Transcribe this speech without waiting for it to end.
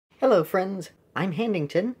Hello friends, I'm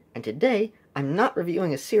Handington, and today I'm not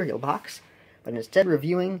reviewing a cereal box, but instead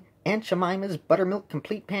reviewing Aunt Jemima's Buttermilk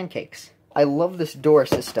Complete Pancakes. I love this door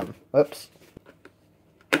system. Whoops.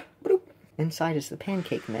 Boop. Inside is the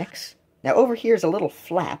pancake mix. Now over here is a little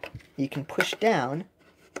flap you can push down,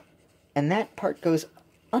 and that part goes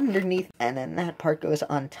underneath, and then that part goes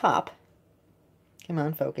on top. Come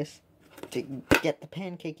on, focus. To get the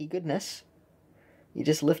pancakey goodness, you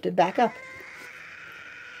just lift it back up.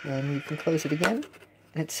 And you can close it again.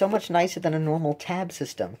 And it's so much nicer than a normal tab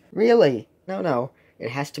system. Really? No. It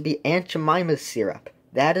has to be Aunt Jemima's syrup.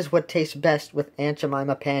 That is what tastes best with Aunt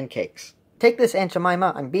Jemima pancakes. Take this, Aunt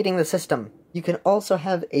Jemima. I'm beating the system. You can also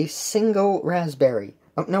have a single raspberry.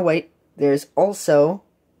 Oh, no, wait. There's also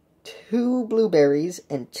 2 blueberries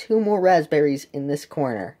and 2 more raspberries in this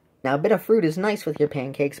corner. Now, a bit of fruit is nice with your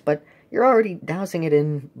pancakes, but you're already dousing it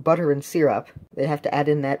in butter and syrup. They have to add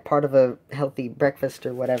in that part of a healthy breakfast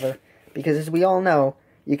or whatever. Because as we all know,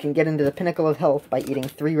 you can get into the pinnacle of health by eating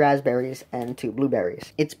 3 raspberries and 2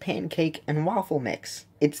 blueberries. It's pancake and waffle mix.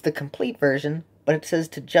 It's the complete version, but it says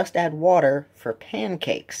to just add water for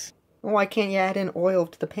pancakes. Why can't you add in oil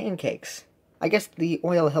to the pancakes? I guess the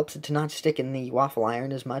oil helps it to not stick in the waffle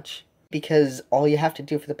iron as much, because all you have to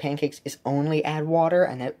do for the pancakes is only add water,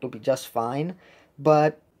 and it'll be just fine.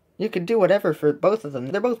 But you could do whatever for both of them.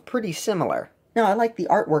 They're both pretty similar. Now, I like the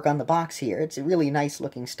artwork on the box here. It's a really nice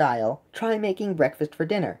looking style. Try making breakfast for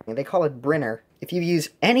dinner. They call it Brinner. If you use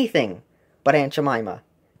anything but Aunt Jemima,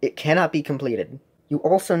 it cannot be completed. You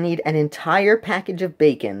also need an entire package of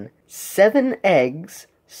bacon, 7 eggs,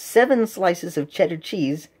 7 slices of cheddar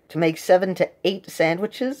cheese to make 7 to 8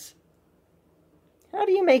 sandwiches? How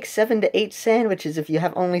do you make 7 to 8 sandwiches if you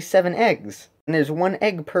have only 7 eggs? And there's 1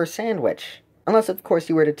 egg per sandwich. Unless, of course,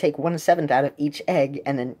 you were to take 1/7 out of each egg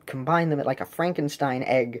and then combine them at like a Frankenstein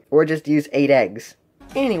egg, or just use 8 eggs.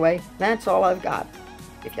 Anyway, that's all I've got.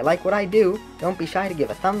 If you like what I do, don't be shy to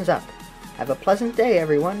give a thumbs up. Have a pleasant day,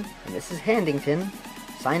 everyone, and this is Handington,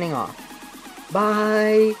 signing off.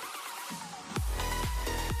 Bye!